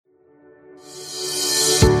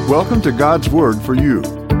Welcome to God's Word for You,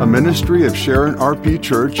 a ministry of Sharon RP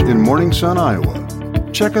Church in Morning Sun,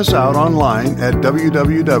 Iowa. Check us out online at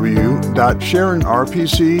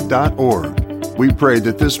www.sharonrpc.org. We pray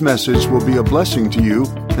that this message will be a blessing to you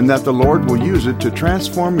and that the Lord will use it to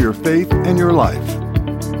transform your faith and your life.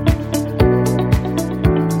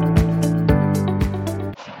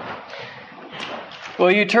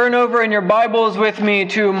 Will you turn over in your Bibles with me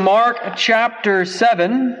to Mark chapter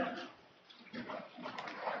 7?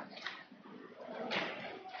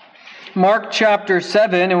 Mark chapter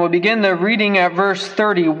 7, and we'll begin the reading at verse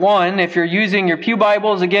 31. If you're using your pew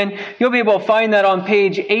Bibles, again, you'll be able to find that on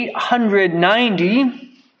page 890.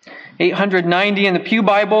 890 in the pew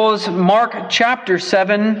Bibles, Mark chapter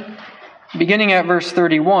 7, beginning at verse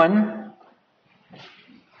 31.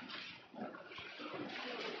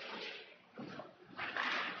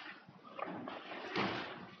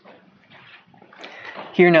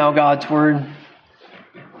 Hear now God's word.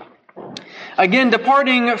 Again,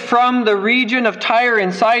 departing from the region of Tyre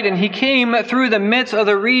and Sidon, he came through the midst of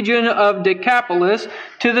the region of Decapolis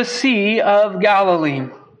to the Sea of Galilee.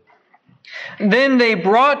 Then they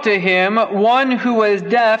brought to him one who was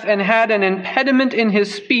deaf and had an impediment in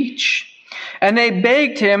his speech, and they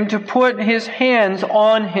begged him to put his hands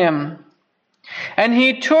on him. And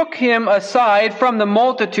he took him aside from the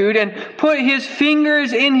multitude and put his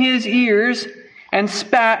fingers in his ears and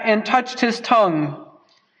spat and touched his tongue.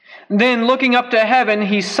 Then looking up to heaven,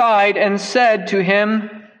 he sighed and said to him,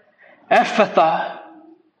 Ephphatha,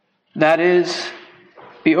 that is,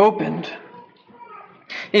 be opened.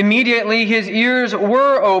 Immediately his ears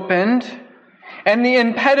were opened, and the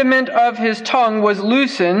impediment of his tongue was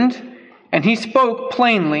loosened, and he spoke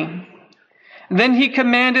plainly. Then he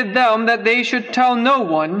commanded them that they should tell no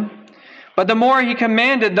one, but the more he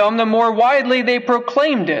commanded them, the more widely they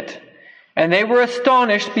proclaimed it. And they were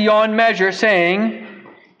astonished beyond measure, saying,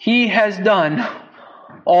 He has done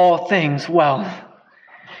all things well.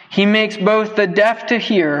 He makes both the deaf to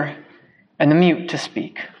hear and the mute to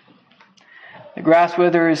speak. The grass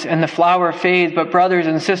withers and the flower fades, but brothers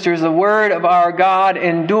and sisters, the word of our God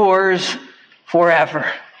endures forever.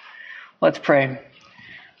 Let's pray.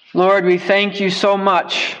 Lord, we thank you so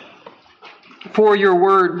much for your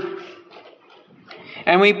word.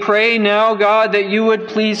 And we pray now, God, that you would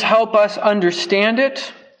please help us understand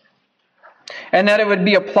it, and that it would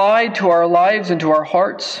be applied to our lives and to our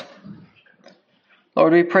hearts.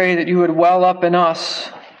 Lord, we pray that you would well up in us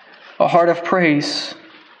a heart of praise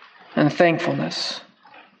and thankfulness.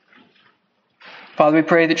 Father, we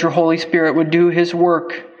pray that your Holy Spirit would do his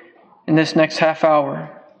work in this next half hour,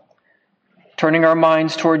 turning our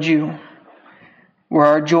minds towards you, where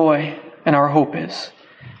our joy and our hope is.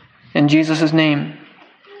 In Jesus' name,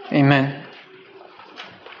 amen.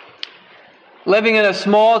 Living in a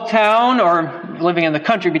small town, or living in the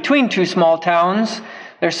country between two small towns,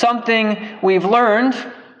 there's something we've learned.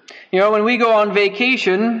 You know, when we go on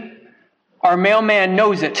vacation, our mailman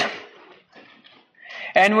knows it.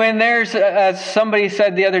 And when there's, as somebody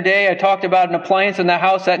said the other day, I talked about an appliance in the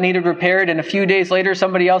house that needed repaired, and a few days later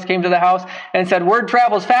somebody else came to the house and said, "Word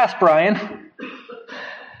travels fast, Brian."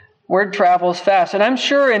 Word travels fast. And I'm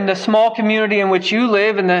sure in the small community in which you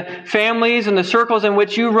live, in the families and the circles in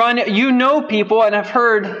which you run, you know people and have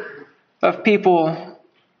heard of people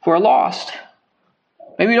who are lost.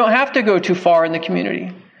 Maybe you don't have to go too far in the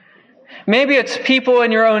community. Maybe it's people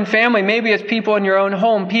in your own family. Maybe it's people in your own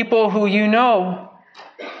home, people who you know,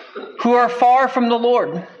 who are far from the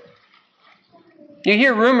Lord. You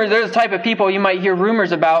hear rumors, there's the type of people you might hear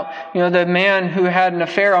rumors about. You know, the man who had an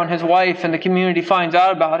affair on his wife and the community finds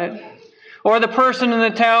out about it. Or the person in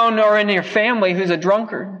the town or in your family who's a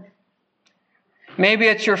drunkard. Maybe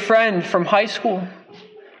it's your friend from high school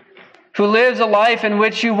who lives a life in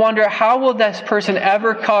which you wonder, how will this person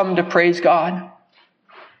ever come to praise God?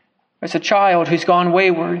 It's a child who's gone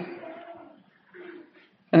wayward.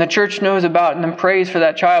 And the church knows about it and prays for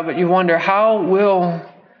that child, but you wonder, how will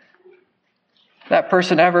that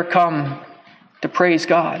person ever come to praise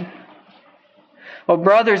God? Well,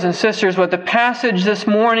 brothers and sisters, what the passage this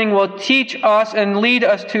morning will teach us and lead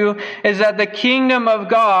us to is that the kingdom of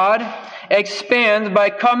God expands by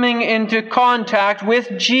coming into contact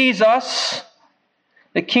with Jesus.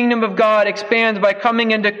 The kingdom of God expands by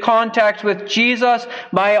coming into contact with Jesus,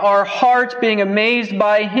 by our hearts being amazed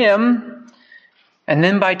by him, and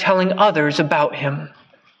then by telling others about him.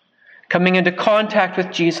 Coming into contact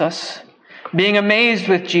with Jesus, being amazed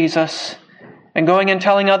with Jesus, and going and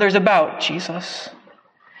telling others about Jesus.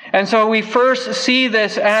 And so we first see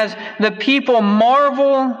this as the people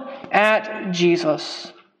marvel at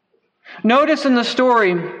Jesus. Notice in the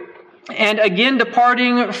story And again,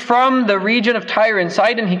 departing from the region of Tyre and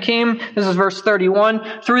Sidon, he came, this is verse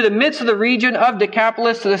 31, through the midst of the region of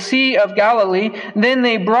Decapolis to the Sea of Galilee. Then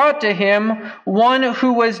they brought to him one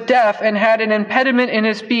who was deaf and had an impediment in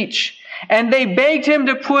his speech. And they begged him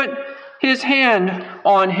to put his hand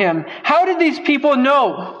on him. How did these people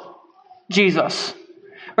know Jesus?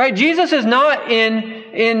 Right? Jesus is not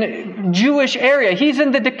in Jewish area. He's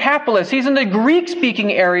in the Decapolis. He's in the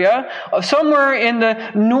Greek-speaking area, somewhere in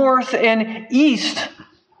the north and east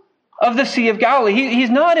of the Sea of Galilee. He's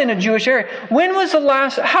not in a Jewish area.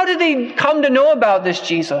 How did they come to know about this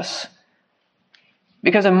Jesus?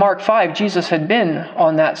 Because in Mark 5, Jesus had been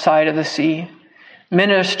on that side of the sea,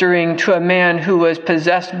 ministering to a man who was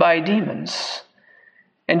possessed by demons.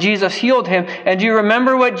 And Jesus healed him. And do you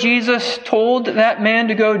remember what Jesus told that man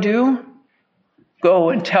to go do? Go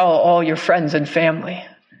and tell all your friends and family.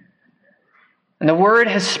 And the word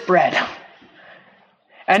has spread.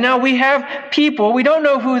 And now we have people, we don't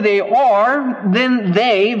know who they are. Then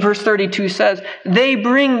they, verse 32 says, they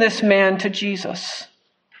bring this man to Jesus.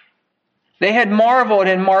 They had marveled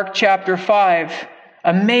in Mark chapter 5,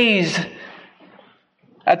 amazed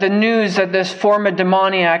at the news that this former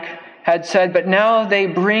demoniac had said, but now they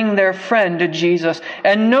bring their friend to Jesus.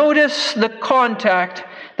 And notice the contact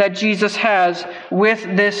that Jesus has with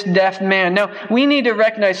this deaf man. Now, we need to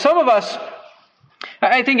recognize, some of us,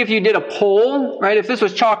 I think if you did a poll, right, if this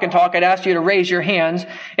was chalk and talk, I'd ask you to raise your hands.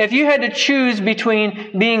 If you had to choose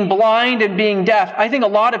between being blind and being deaf, I think a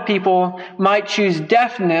lot of people might choose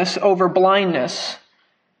deafness over blindness.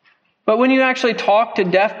 But when you actually talk to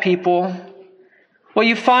deaf people, what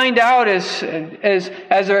you find out is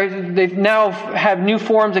they now have new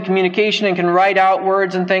forms of communication and can write out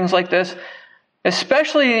words and things like this,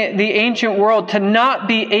 especially the ancient world, to not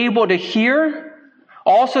be able to hear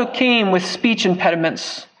also came with speech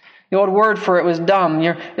impediments. The old word for it was dumb.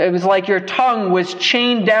 It was like your tongue was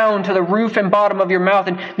chained down to the roof and bottom of your mouth,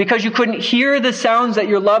 and because you couldn't hear the sounds that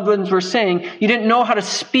your loved ones were saying, you didn't know how to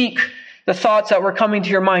speak the thoughts that were coming to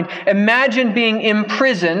your mind. Imagine being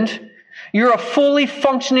imprisoned. You're a fully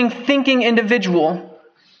functioning, thinking individual.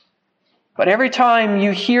 But every time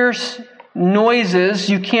you hear noises,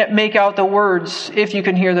 you can't make out the words, if you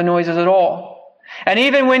can hear the noises at all. And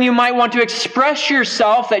even when you might want to express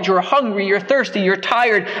yourself that you're hungry, you're thirsty, you're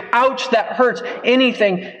tired, ouch, that hurts,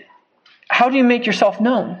 anything, how do you make yourself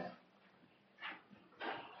known?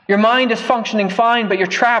 Your mind is functioning fine, but you're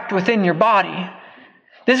trapped within your body.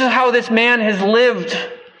 This is how this man has lived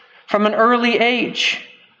from an early age.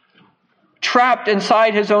 Trapped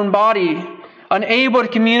inside his own body, unable to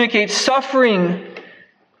communicate, suffering.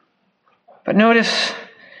 But notice,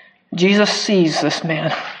 Jesus sees this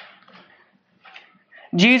man.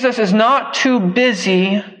 Jesus is not too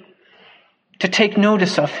busy to take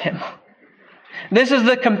notice of him. This is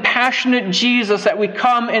the compassionate Jesus that we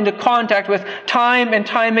come into contact with time and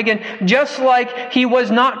time again, just like he was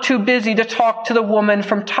not too busy to talk to the woman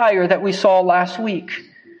from Tyre that we saw last week.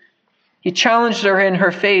 He challenged her in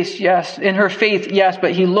her faith, yes,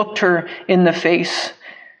 but he looked her in the face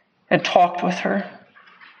and talked with her.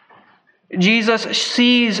 Jesus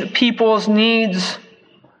sees people's needs,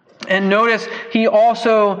 and notice he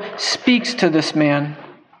also speaks to this man.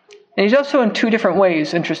 And he does so in two different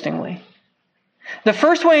ways, interestingly. The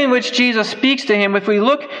first way in which Jesus speaks to him, if we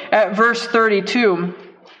look at verse 32,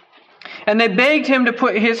 and they begged him to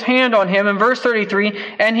put his hand on him, in verse 33,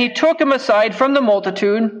 and he took him aside from the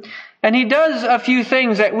multitude. And he does a few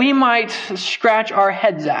things that we might scratch our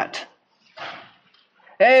heads at.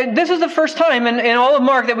 And this is the first time in all of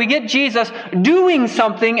Mark that we get Jesus doing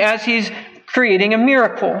something as he's creating a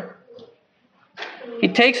miracle. He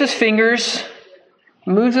takes his fingers,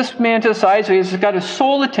 moves this man to the side so he's got his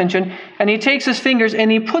sole attention, and he takes his fingers and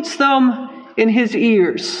he puts them in his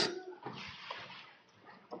ears.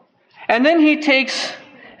 And then he takes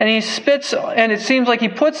and he spits, and it seems like he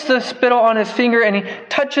puts the spittle on his finger and he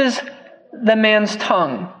touches the man's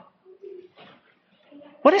tongue.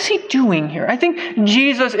 What is he doing here? I think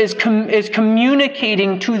Jesus is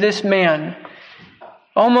communicating to this man,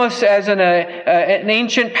 almost as an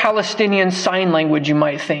ancient Palestinian sign language, you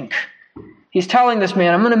might think. He's telling this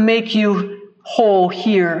man, I'm going to make you whole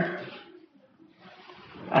here.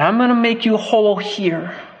 And I'm going to make you whole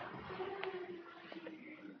here.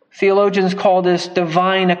 Theologians call this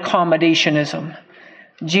divine accommodationism.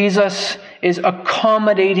 Jesus is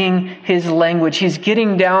accommodating his language. He's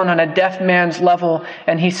getting down on a deaf man's level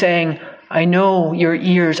and he's saying, I know your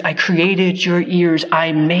ears. I created your ears.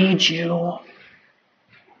 I made you.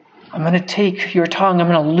 I'm going to take your tongue. I'm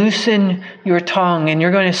going to loosen your tongue and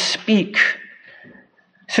you're going to speak.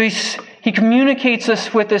 So He communicates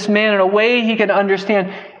this with this man in a way he can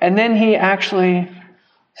understand. And then he actually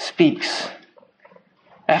speaks.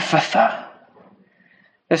 Ephphatha.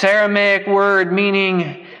 This Aramaic word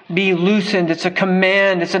meaning be loosened. It's a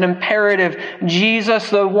command. It's an imperative. Jesus,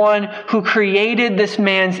 the one who created this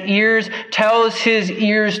man's ears, tells his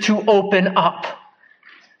ears to open up.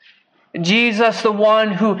 Jesus, the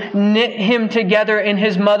one who knit him together in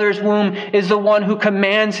his mother's womb, is the one who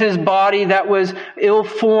commands his body that was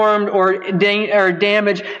ill-formed or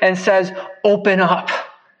damaged and says, open up.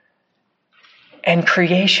 And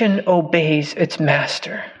creation obeys its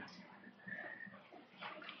master.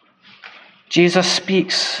 Jesus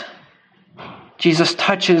speaks. Jesus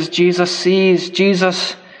touches. Jesus sees.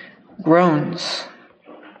 Jesus groans.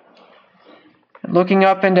 Looking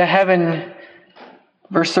up into heaven,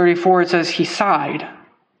 verse 34, it says he sighed.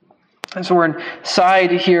 And so word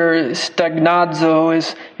sighed here, stagnazo,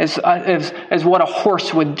 is what a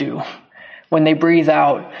horse would do when they breathe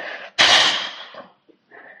out.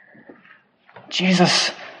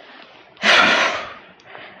 Jesus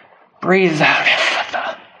breathes out,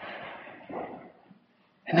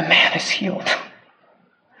 and the man is healed.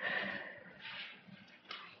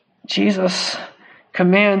 Jesus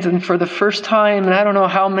commands, and for the first time in I don't know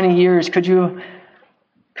how many years, could you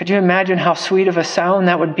imagine how sweet of a sound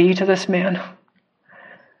that would be to this man?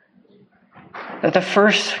 That the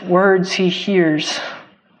first words he hears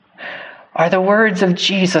are the words of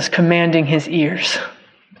Jesus commanding his ears.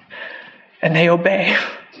 And they obey.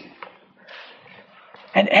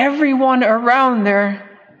 And everyone around there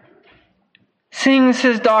sings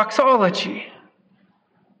his doxology.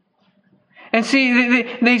 And see,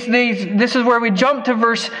 this is where we jump to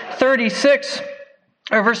verse 36.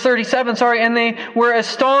 Or verse 37, and they were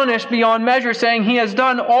astonished beyond measure, saying, he has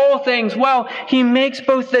done all things well. He makes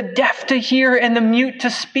both the deaf to hear and the mute to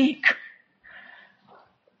speak.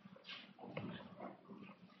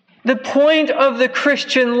 The point of the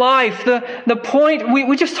Christian life, the point,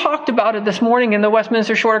 we just talked about it this morning in the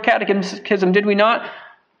Westminster Shorter Catechism, did we not?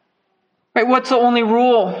 Right, what's the only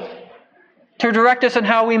rule? To direct us in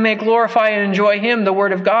how we may glorify and enjoy Him, the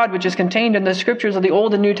Word of God, which is contained in the Scriptures of the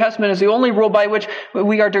Old and New Testament, is the only rule by which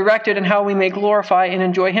we are directed in how we may glorify and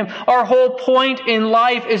enjoy Him. Our whole point in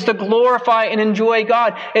life is to glorify and enjoy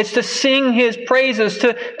God. It's to sing His praises,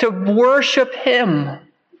 to worship Him,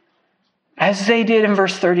 as they did in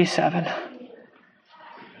verse 37.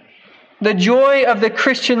 The joy of the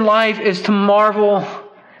Christian life is to marvel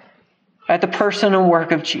at the person and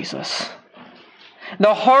work of Jesus.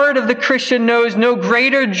 The heart of the Christian knows no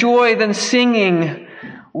greater joy than singing,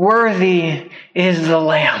 "Worthy is the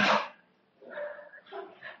Lamb."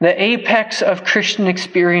 The apex of Christian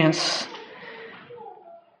experience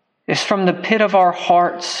is from the pit of our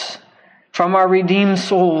hearts, from our redeemed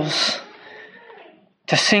souls,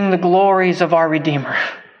 to sing the glories of our Redeemer.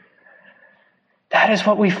 That is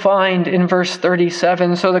what we find in verse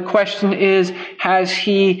 37. So the question is, has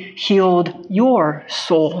He healed your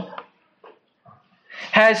soul?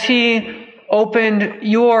 Has He opened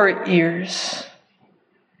your ears?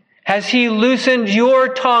 Has He loosened your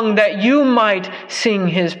tongue that you might sing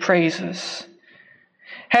His praises?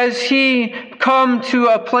 Has He come to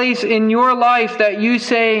a place in your life that you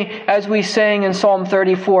say, as we sang in Psalm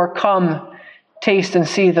 34, "Come, taste and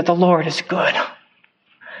see that the Lord is good"?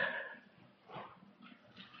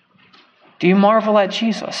 Do you marvel at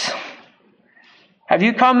Jesus? Have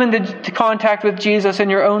you come into contact with Jesus in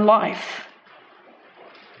your own life?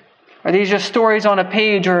 Are these just stories on a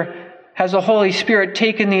page, or has the Holy Spirit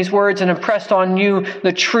taken these words and impressed on you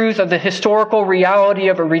the truth of the historical reality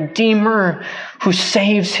of a Redeemer who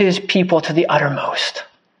saves His people to the uttermost?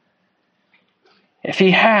 If He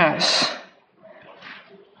has,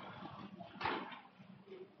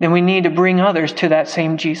 then we need to bring others to that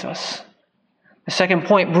same Jesus. The second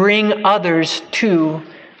point, bring others to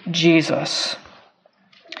Jesus.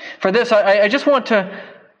 For this, I just want to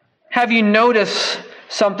have you notice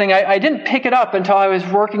something. I didn't pick it up until I was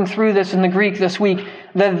working through this in the Greek this week.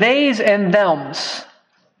 The theys and thems.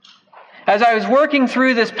 As I was working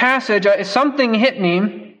through this passage, something hit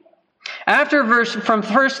me. From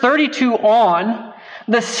verse 32 on,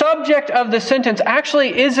 the subject of the sentence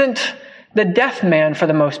actually isn't the deaf man for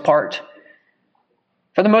the most part.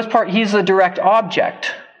 For the most part, he's the direct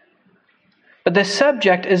object. But the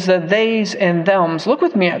subject is the theys and thems. Look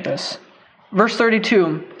with me at this. Verse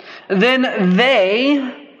 32. Then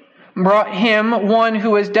they brought him one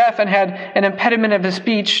who was deaf and had an impediment of his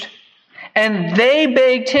speech, and they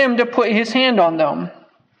begged him to put his hand on them.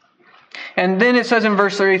 And then it says in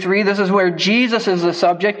verse 33, this is where Jesus is the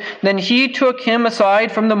subject. Then he took him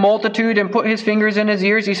aside from the multitude and put his fingers in his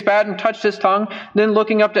ears. He spat and touched his tongue. Then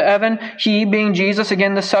looking up to heaven, he, being Jesus,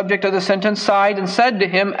 again the subject of the sentence, sighed and said to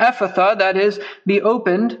him, Ephphatha, that is, be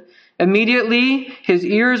opened. Immediately his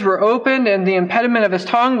ears were opened and the impediment of his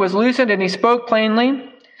tongue was loosened and he spoke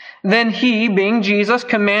plainly. Then he, being Jesus,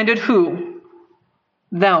 commanded who?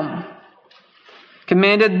 Them.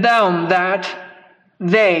 Commanded them that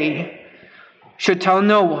they should tell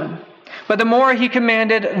no one. But the more he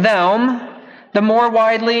commanded them, the more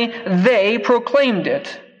widely they proclaimed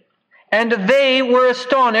it. And they were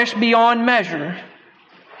astonished beyond measure.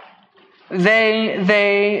 Them.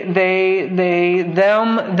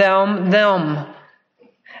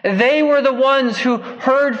 They were the ones who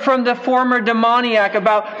heard from the former demoniac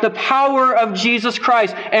about the power of Jesus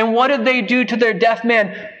Christ. And what did they do to their deaf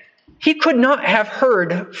man? He could not have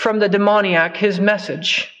heard from the demoniac his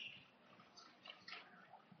message.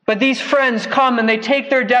 But these friends come and they take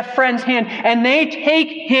their deaf friend's hand and they take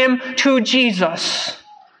him to Jesus.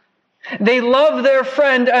 They love their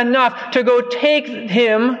friend enough to go take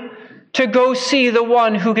him to go see the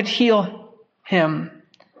one who could heal him.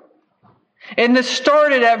 And this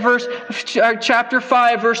started at chapter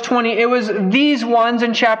 5, verse 20. It was these ones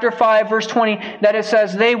in chapter 5, verse 20, that it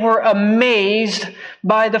says they were amazed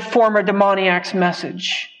by the former demoniac's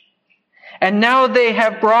message. And now they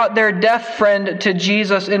have brought their deaf friend to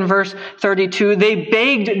Jesus in verse 32. They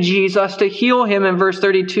begged Jesus to heal him in verse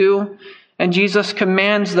 32. And Jesus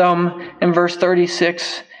commands them in verse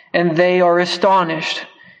 36. And they are astonished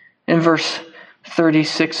in verse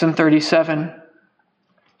 36 and 37.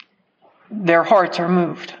 Their hearts are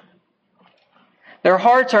moved. Their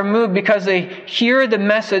hearts are moved because they hear the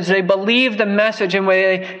message, they believe the message, and when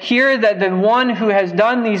they hear that the one who has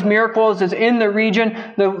done these miracles is in the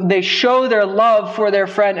region, they show their love for their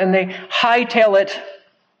friend and they hightail it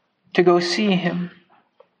to go see him.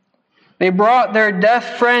 They brought their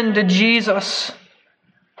deaf friend to Jesus.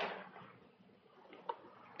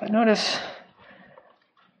 But notice,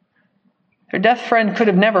 their deaf friend could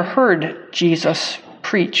have never heard Jesus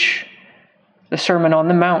preach the Sermon on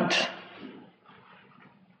the Mount.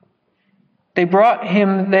 They brought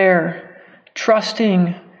him there,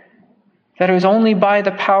 trusting that it was only by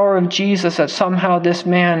the power of Jesus that somehow this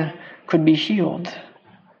man could be healed.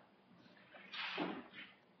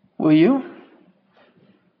 Will you?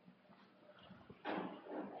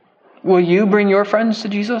 Will you bring your friends to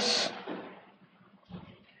Jesus?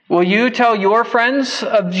 Will you tell your friends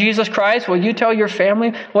of Jesus Christ? Will you tell your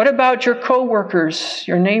family? What about your co-workers,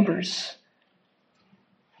 your neighbors?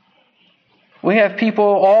 We have people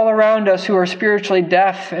all around us who are spiritually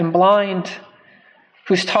deaf and blind,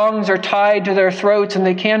 whose tongues are tied to their throats and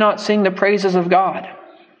they cannot sing the praises of God.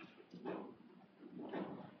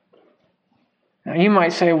 Now you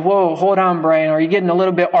might say, whoa, hold on, Brian. Are you getting a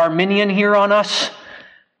little bit Arminian here on us?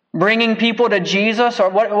 Bringing people to Jesus?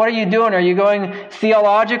 Or what are you doing? Are you going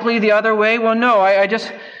theologically the other way? Well, no, I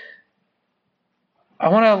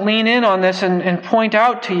want to lean in on this and point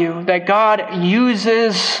out to you that God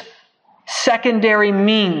uses secondary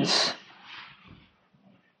means.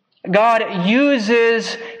 God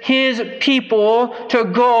uses his people to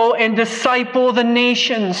go and disciple the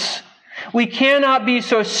nations. We cannot be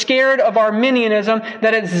so scared of Arminianism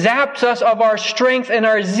that it zaps us of our strength and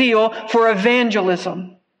our zeal for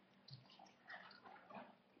evangelism.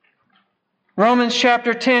 Romans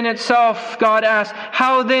chapter 10 itself, God asks,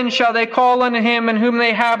 how then shall they call on him in whom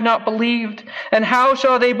they have not believed? And how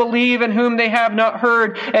shall they believe in whom they have not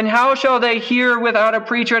heard? And how shall they hear without a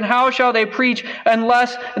preacher? And how shall they preach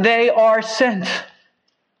unless they are sent?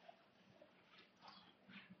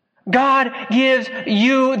 God gives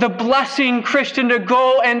you the blessing, Christian, to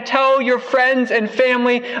go and tell your friends and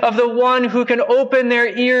family of the one who can open their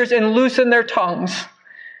ears and loosen their tongues,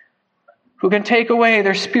 who can take away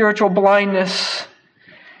their spiritual blindness.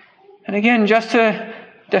 And again, just to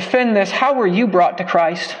defend this, how were you brought to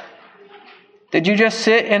Christ? Did you just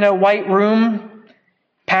sit in a white room,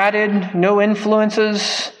 padded, no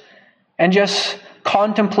influences, and just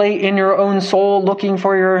contemplate in your own soul, looking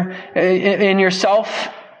for in yourself?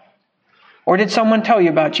 Or did someone tell you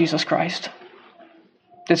about Jesus Christ?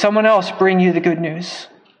 Did someone else bring you the good news?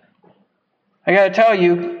 I got to tell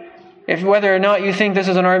you, if whether or not you think this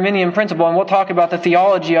is an Arminian principle, and we'll talk about the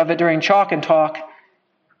theology of it during Chalk and Talk,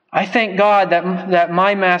 I thank God that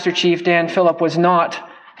my Master Chief, Dan Phillip, was not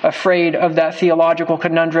afraid of that theological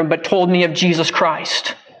conundrum, but told me of Jesus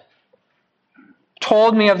Christ.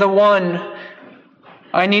 Told me of the one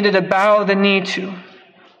I needed to bow the knee to.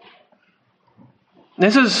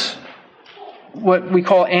 This is what we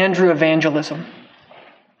call Andrew evangelism.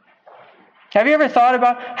 Have you ever thought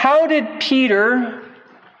about how did Peter,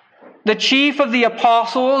 the chief of the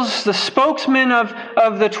apostles, the spokesman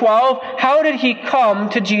of the 12, how did he come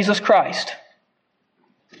to Jesus Christ?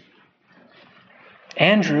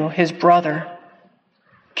 Andrew, his brother,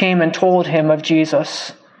 came and told him of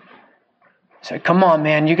Jesus. He said, "Come on,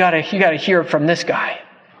 man, you gotta hear from this guy."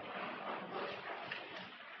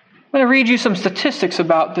 I'm going to read you some statistics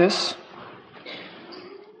about this.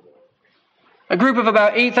 A group of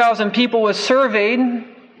about 8,000 people was surveyed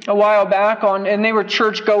a while back, and they were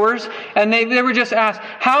churchgoers, and they were just asked,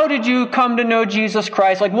 how did you come to know Jesus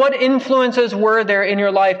Christ? Like, what influences were there in your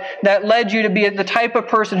life that led you to be the type of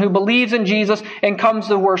person who believes in Jesus and comes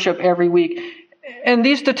to worship every week? And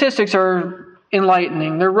these statistics are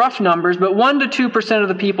enlightening. They're rough numbers, but 1 to 2% of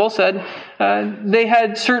the people said they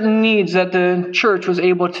had certain needs that the church was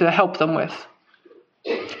able to help them with.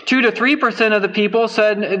 2 to 3% of the people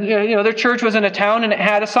said, their church was in a town and it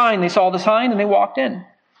had a sign. They saw the sign and they walked in.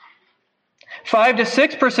 5 to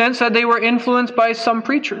 6% said they were influenced by some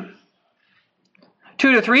preacher.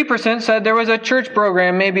 2 to 3% said there was a church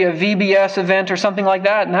program, maybe a VBS event or something like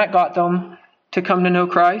that, and that got them to come to know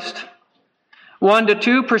Christ. 1 to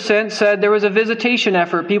 2% said there was a visitation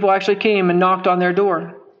effort. People actually came and knocked on their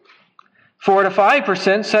door. 4 to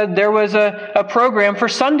 5% said there was a program for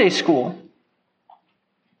Sunday school.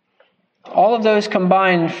 All of those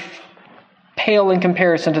combined pale in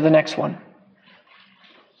comparison to the next one.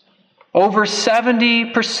 Over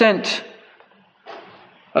 70%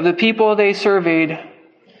 of the people they surveyed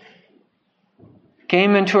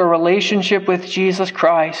came into a relationship with Jesus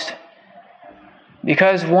Christ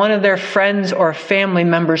because one of their friends or family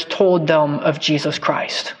members told them of Jesus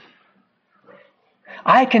Christ.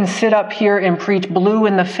 I can sit up here and preach blue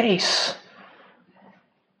in the face,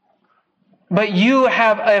 but you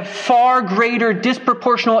have a far greater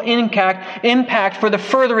disproportional impact for the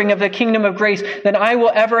furthering of the kingdom of grace than I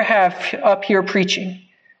will ever have up here preaching.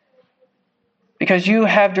 Because you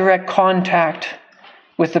have direct contact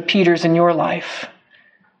with the Peters in your life,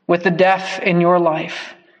 with the deaf in your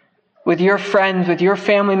life, with your friends, with your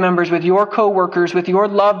family members, with your co-workers, with your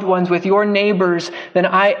loved ones, with your neighbors than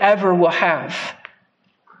I ever will have.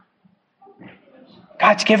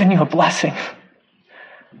 God's given you a blessing.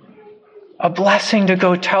 A blessing to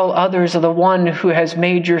go tell others of the one who has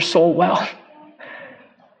made your soul well.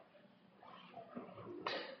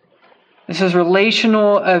 This is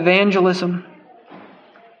relational evangelism.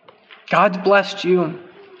 God's blessed you.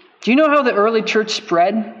 Do you know how the early church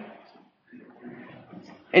spread?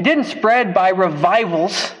 It didn't spread by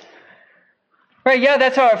revivals. Right, yeah,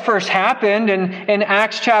 that's how it first happened in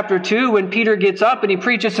Acts chapter 2 when Peter gets up and he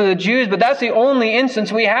preaches to the Jews, but that's the only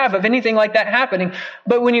instance we have of anything like that happening.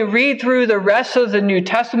 But when you read through the rest of the New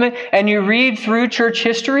Testament and you read through church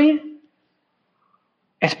history,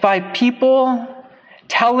 it's by people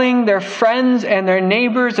telling their friends and their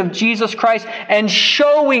neighbors of Jesus Christ and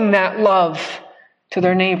showing that love to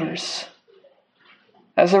their neighbors.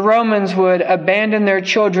 As the Romans would abandon their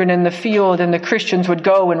children in the field and the Christians would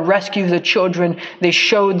go and rescue the children, they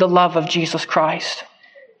showed the love of Jesus Christ.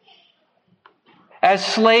 As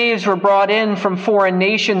slaves were brought in from foreign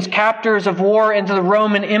nations, captors of war into the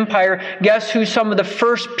Roman Empire, guess who some of the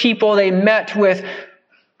first people they met with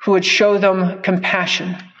who would show them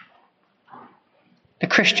compassion? The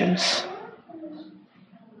Christians.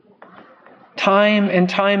 Time and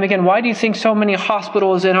time again. Why do you think so many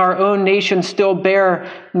hospitals in our own nation still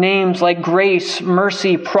bear names like Grace,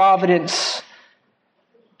 Mercy, Providence?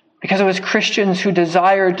 Because it was Christians who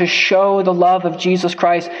desired to show the love of Jesus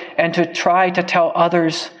Christ and to try to tell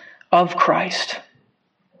others of Christ.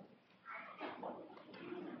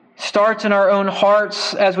 Starts in our own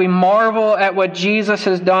hearts as we marvel at what Jesus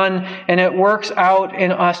has done, and it works out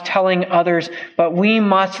in us telling others. But we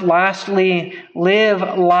must lastly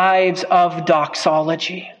live lives of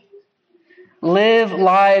doxology. Live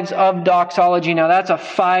lives of doxology. Now that's a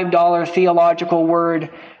 $5 theological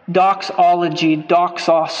word. Doxology,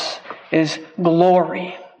 doxos, is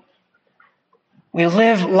glory. We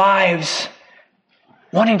live lives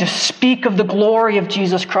wanting to speak of the glory of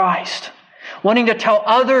Jesus Christ. Wanting to tell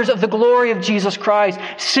others of the glory of Jesus Christ,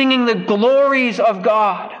 singing the glories of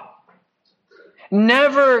God.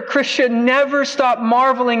 Christian, never stop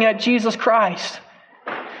marveling at Jesus Christ.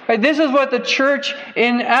 Right? This is what the church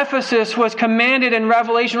in Ephesus was commanded in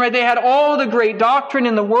Revelation. Right? They had all the great doctrine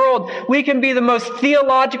in the world. We can be the most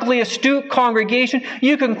theologically astute congregation.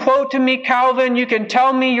 You can quote to me Calvin. You can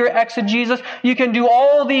tell me your exegesis. You can do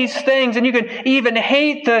all these things, and you can even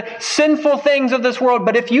hate the sinful things of this world.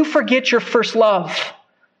 But if you forget your first love,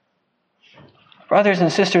 brothers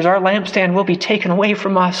and sisters, our lampstand will be taken away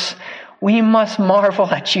from us. we must marvel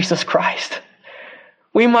at Jesus Christ.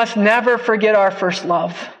 We must never forget our first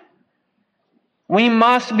love. We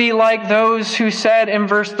must be like those who said in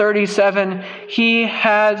verse 37, He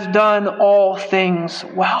has done all things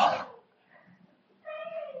well.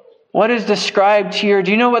 What is described here?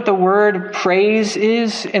 Do you know what the word praise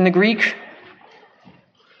is in the Greek?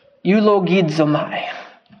 Eulogizomai.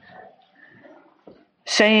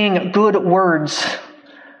 Saying good words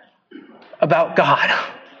about God.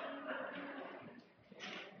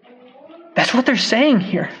 That's what they're saying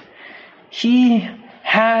here. He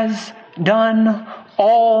has done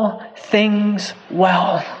all things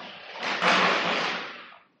well.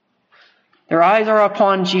 Their eyes are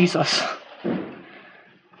upon Jesus.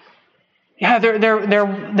 Yeah,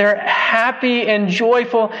 they're happy and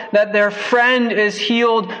joyful that their friend is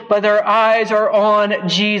healed, but their eyes are on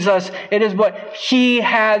Jesus. It is what He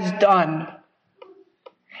has done.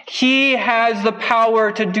 He has the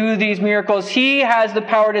power to do these miracles. He has the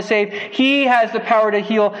power to save. He has the power to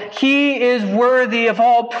heal. He is worthy of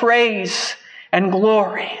all praise and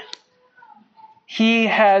glory. He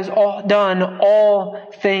has done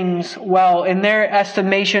all things well. In their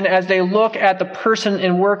estimation, as they look at the person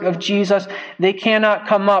and work of Jesus, they cannot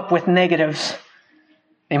come up with negatives.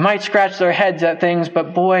 They might scratch their heads at things,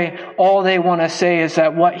 but boy, all they want to say is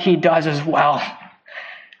that what He does is well.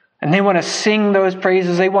 And they want to sing those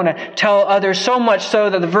praises. They want to tell others, so much so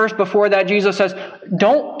that the verse before that, Jesus says,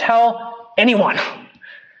 don't tell anyone.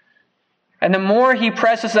 And the more He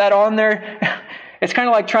presses that on there, it's kind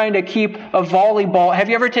of like trying to keep a volleyball. Have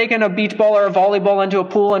you ever taken a beach ball or a volleyball into a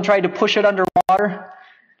pool and tried to push it underwater?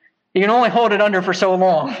 You can only hold it under for so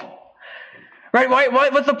long. Right?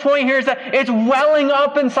 What's the point here is that it's welling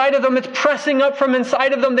up inside of them. It's pressing up from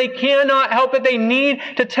inside of them. They cannot help it. They need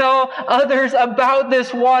to tell others about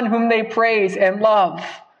this one whom they praise and love.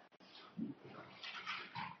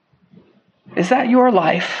 Is that your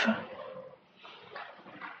life?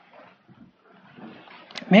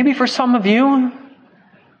 Maybe for some of you,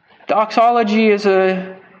 doxology is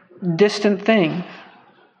a distant thing.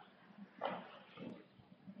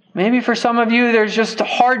 Maybe for some of you, there's just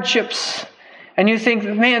hardships. And you think,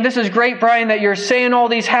 man, this is great, Brian, that you're saying all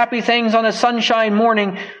these happy things on a sunshine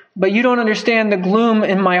morning, but you don't understand the gloom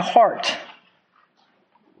in my heart.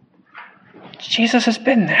 Jesus has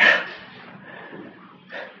been there.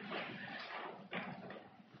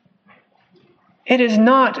 It is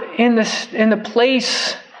not in the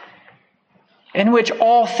place in which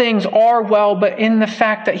all things are well, but in the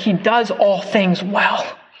fact that He does all things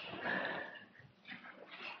well.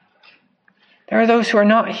 There are those who are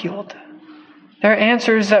not healed. There are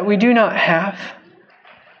answers that we do not have.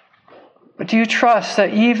 But do you trust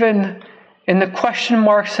that even in the question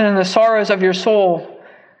marks and in the sorrows of your soul,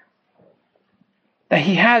 that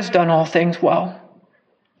He has done all things well?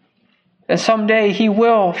 And someday He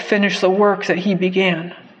will finish the work that He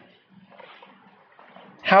began.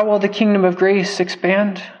 How will the kingdom of grace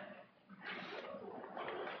expand?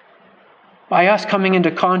 By us coming into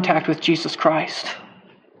contact with Jesus Christ.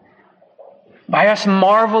 By us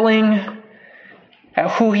marveling at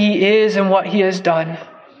who He is and what He has done.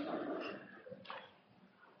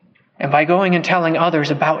 And by going and telling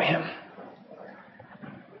others about Him.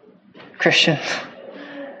 Christian,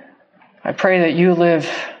 I pray that you live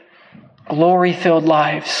glory-filled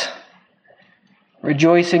lives,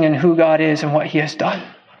 rejoicing in who God is and what He has done.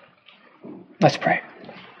 Let's pray.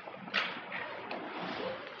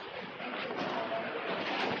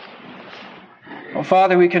 Oh,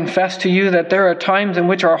 Father, we confess to You that there are times in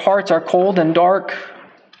which our hearts are cold and dark.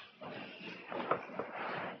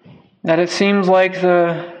 That it seems like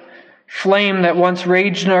the flame that once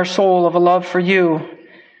raged in our soul of a love for You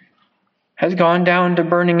has gone down to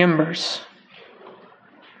burning embers.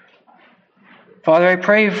 Father, I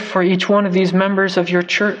pray for each one of these members of Your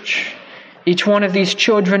church, each one of these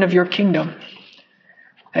children of Your kingdom,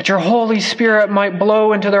 that Your Holy Spirit might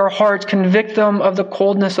blow into their hearts, convict them of the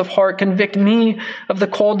coldness of heart, convict me of the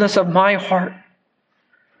coldness of my heart.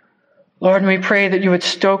 Lord, and we pray that You would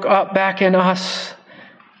stoke up back in us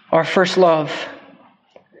our first love,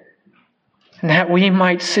 and that we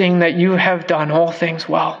might sing that You have done all things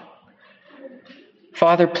well.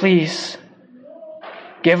 Father, please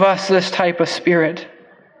give us this type of spirit,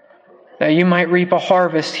 that You might reap a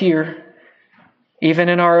harvest here, even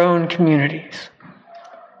in our own communities.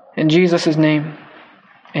 In Jesus' name,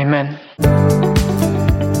 amen.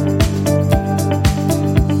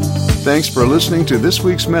 Thanks for listening to this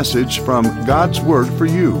week's message from God's Word for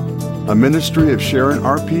You, a ministry of Sharon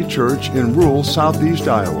RP Church in rural southeast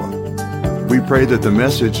Iowa. We pray that the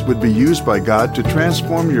message would be used by God to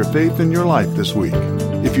transform your faith and your life this week.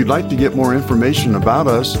 If you'd like to get more information about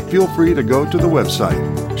us, feel free to go to the website,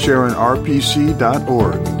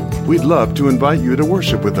 SharonRPC.org. We'd love to invite you to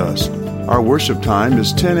worship with us. Our worship time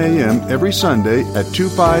is 10 a.m. every Sunday at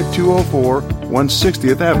 25204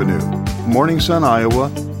 160th Avenue, Morning Sun, Iowa,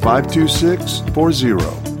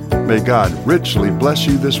 52640. May God richly bless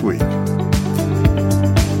you this week.